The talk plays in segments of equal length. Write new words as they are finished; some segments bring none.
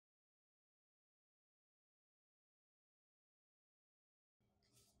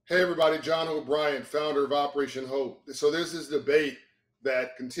Hey everybody, John O'Brien, founder of Operation Hope. So there's this debate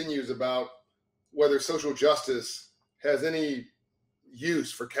that continues about whether social justice has any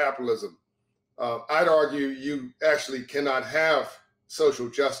use for capitalism. I'd argue you actually cannot have social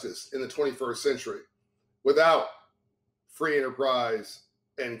justice in the 21st century without free enterprise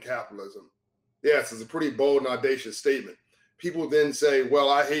and capitalism. Yes, it's a pretty bold and audacious statement. People then say, well,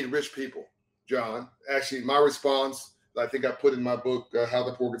 I hate rich people, John. Actually, my response, I think I put in my book, How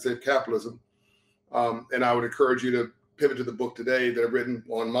the Poor Can Save Capitalism. And I would encourage you to pivot to the book today that I've written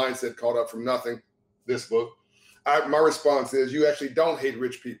on mindset called Up From Nothing, this book. My response is you actually don't hate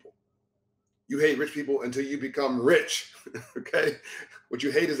rich people. You hate rich people until you become rich, okay? What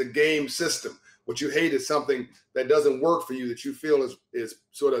you hate is a game system. What you hate is something that doesn't work for you, that you feel is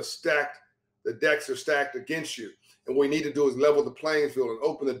sort of stacked. The decks are stacked against you. And what we need to do is level the playing field and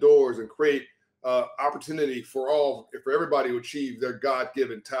open the doors and create opportunity for everybody to achieve their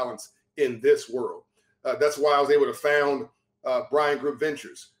God-given talents in this world. That's why I was able to found Bryant Group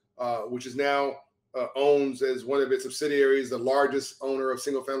Ventures, which is now owns as one of its subsidiaries the largest owner of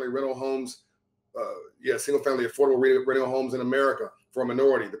single-family rental homes, single-family affordable rental homes in America for a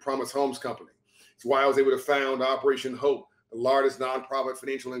minority, the Promise Homes Company. It's why I was able to found Operation Hope, the largest nonprofit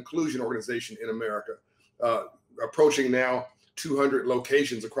financial inclusion organization in America, approaching now 200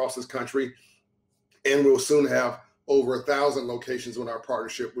 locations across this country. And we'll soon have over 1,000 locations on our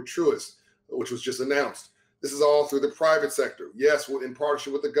partnership with Truist, which was just announced. This is all through the private sector. Yes, in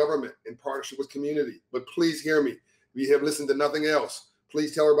partnership with the government, in partnership with community. But please hear me. If you have listened to nothing else,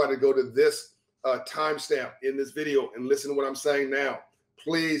 please tell everybody to go to this timestamp in this video and listen to what I'm saying now.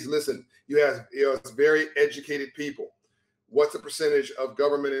 Please listen. You have very educated people. What's the percentage of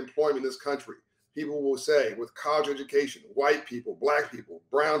government employment in this country? People will say with college education, white people, black people,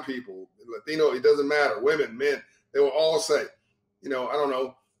 brown people, Latino, it doesn't matter, women, men, they will all say, I don't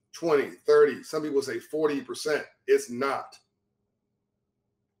know, 20, 30, some people say 40%. It's not.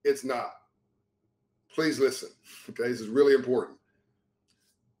 It's not. Please listen, okay? This is really important.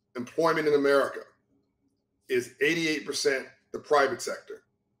 Employment in America is 88% the private sector.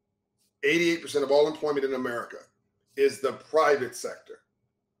 88% of all employment in America is the private sector,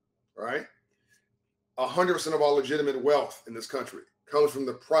 all right? 100% of all legitimate wealth in this country comes from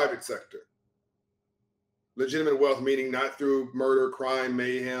the private sector. Legitimate wealth meaning not through murder, crime,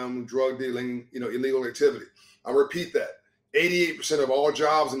 mayhem, drug dealing, illegal activity. I'll repeat that. 88% of all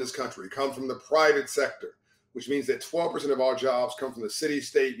jobs in this country come from the private sector, which means that 12% of all jobs come from the city,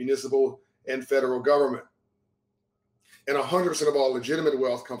 state, municipal, and federal government. And 100% of all legitimate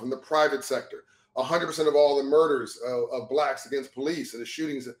wealth come from the private sector. 100% of all the murders of blacks against police and the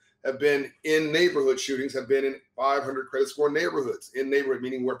shootings have been in neighborhood shootings, have been in 500 credit score neighborhoods. In neighborhood,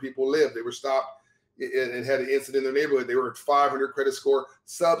 meaning where people live. They were stopped and had an incident in their neighborhood. They were at 500 credit score,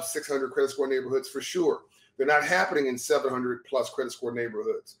 sub 600 credit score neighborhoods for sure. They're not happening in 700 plus credit score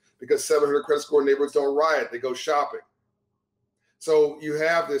neighborhoods because 700 credit score neighborhoods don't riot. They go shopping. So you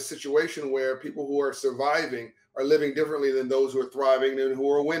have this situation where people who are surviving are living differently than those who are thriving and who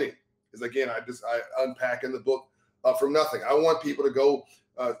are winning. Because again, I unpack in the book Up From Nothing. I want people to go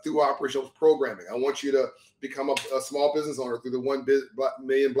through operational programming. I want you to become a small business owner through the 1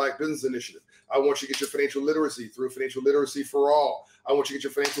 Million Black Business Initiative. I want you to get your financial literacy through Financial Literacy for All. I want you to get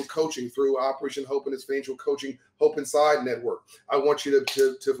your financial coaching through Operation Hope and its financial coaching Hope Inside network. I want you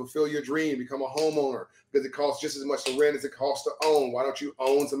to fulfill your dream, become a homeowner, because it costs just as much to rent as it costs to own. Why don't you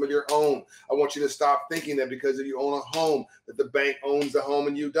own some of your own? I want you to stop thinking that because if you own a home, that the bank owns the home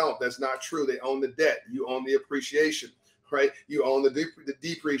and you don't. That's not true. They own the debt. You own the appreciation. Right? You own the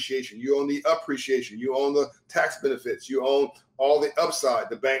depreciation. You own the appreciation. You own the tax benefits. You own all the upside.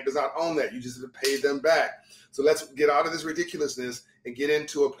 The bank does not own that. You just have to pay them back. So let's get out of this ridiculousness and get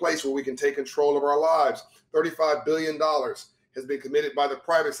into a place where we can take control of our lives. $35 billion has been committed by the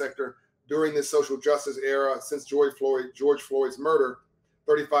private sector during this social justice era since George Floyd's murder.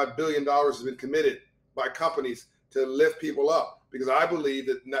 $35 billion has been committed by companies to lift people up. Because I believe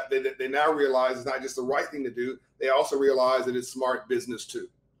that they now realize it's not just the right thing to do. They also realize that it's smart business too.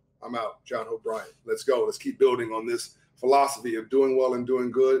 I'm out, John O'Brien. Let's go. Let's keep building on this philosophy of doing well and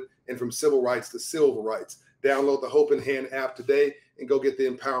doing good, and from civil rights to civil rights. Download the Hope in Hand app today and go get the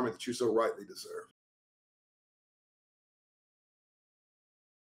empowerment that you so rightly deserve.